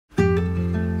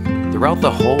Throughout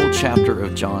the whole chapter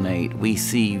of John 8, we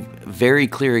see very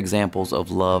clear examples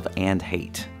of love and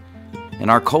hate. In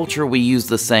our culture, we use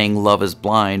the saying, love is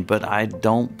blind, but I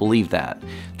don't believe that.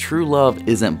 True love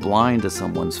isn't blind to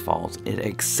someone's faults. It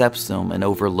accepts them and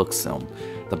overlooks them.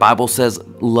 The Bible says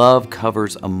love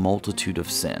covers a multitude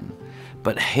of sin.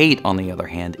 But hate, on the other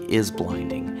hand, is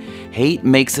blinding. Hate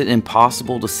makes it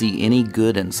impossible to see any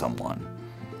good in someone.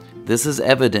 This is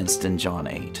evidenced in John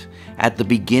 8. At the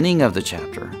beginning of the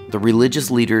chapter, the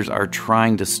religious leaders are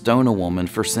trying to stone a woman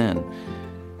for sin,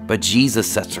 but Jesus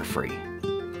sets her free.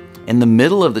 In the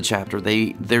middle of the chapter,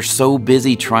 they're so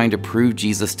busy trying to prove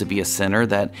Jesus to be a sinner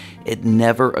that it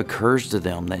never occurs to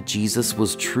them that Jesus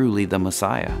was truly the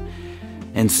Messiah.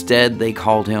 Instead, they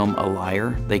called him a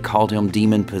liar, they called him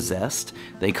demon-possessed,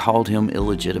 they called him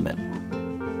illegitimate.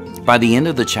 By the end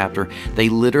of the chapter, they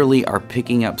literally are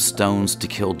picking up stones to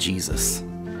kill Jesus.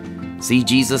 See,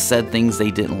 Jesus said things they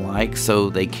didn't like,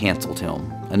 so they canceled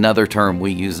him. Another term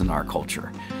we use in our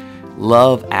culture.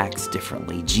 Love acts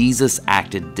differently. Jesus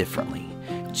acted differently.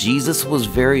 Jesus was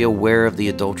very aware of the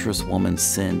adulterous woman's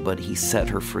sin, but he set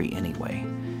her free anyway.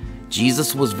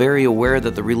 Jesus was very aware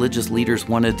that the religious leaders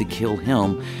wanted to kill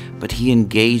him, but he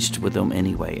engaged with them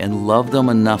anyway and loved them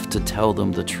enough to tell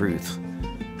them the truth.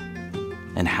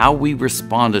 And how we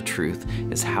respond to truth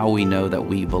is how we know that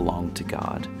we belong to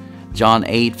God. John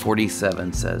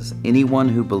 8:47 says, "Anyone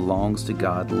who belongs to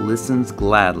God listens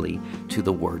gladly to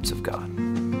the words of God."